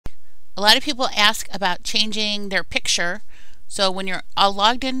A lot of people ask about changing their picture. So when you're all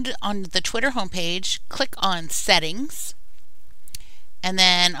logged in on the Twitter homepage, click on Settings. And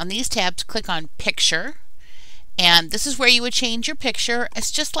then on these tabs, click on Picture. And this is where you would change your picture.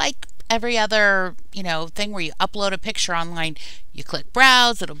 It's just like every other, thing where you upload a picture online. You click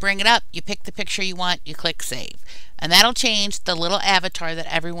Browse, it'll bring it up, you pick the picture you want, you click Save. And that'll change the little avatar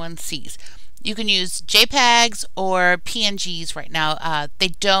that everyone sees. You can use JPEGs or PNGs right now. They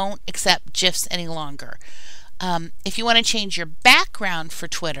don't accept GIFs any longer. If you want to change your background for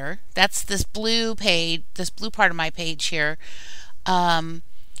Twitter, that's this blue page, this blue part of my page here.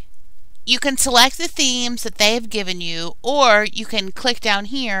 You can select the themes that they have given you, or you can click down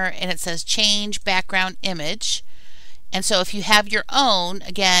here and it says Change Background Image. And so if you have your own,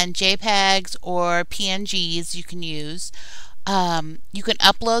 again, JPEGs or PNGs you can use, you can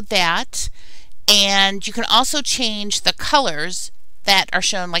upload that. And you can also change the colors that are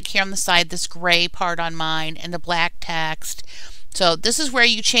shown, like here on the side, this gray part on mine and the black text. So this is where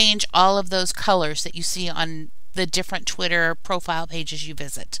you change all of those colors that you see on the different Twitter profile pages you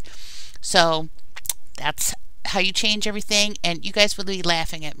visit. So that's how you change everything. And you guys would be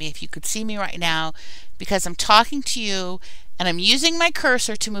laughing at me if you could see me right now, because I'm talking to you and I'm using my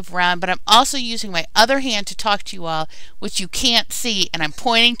cursor to move around, but I'm also using my other hand to talk to you all, which you can't see, and I'm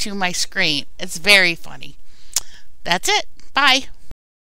pointing to my screen. It's very funny. That's it. Bye.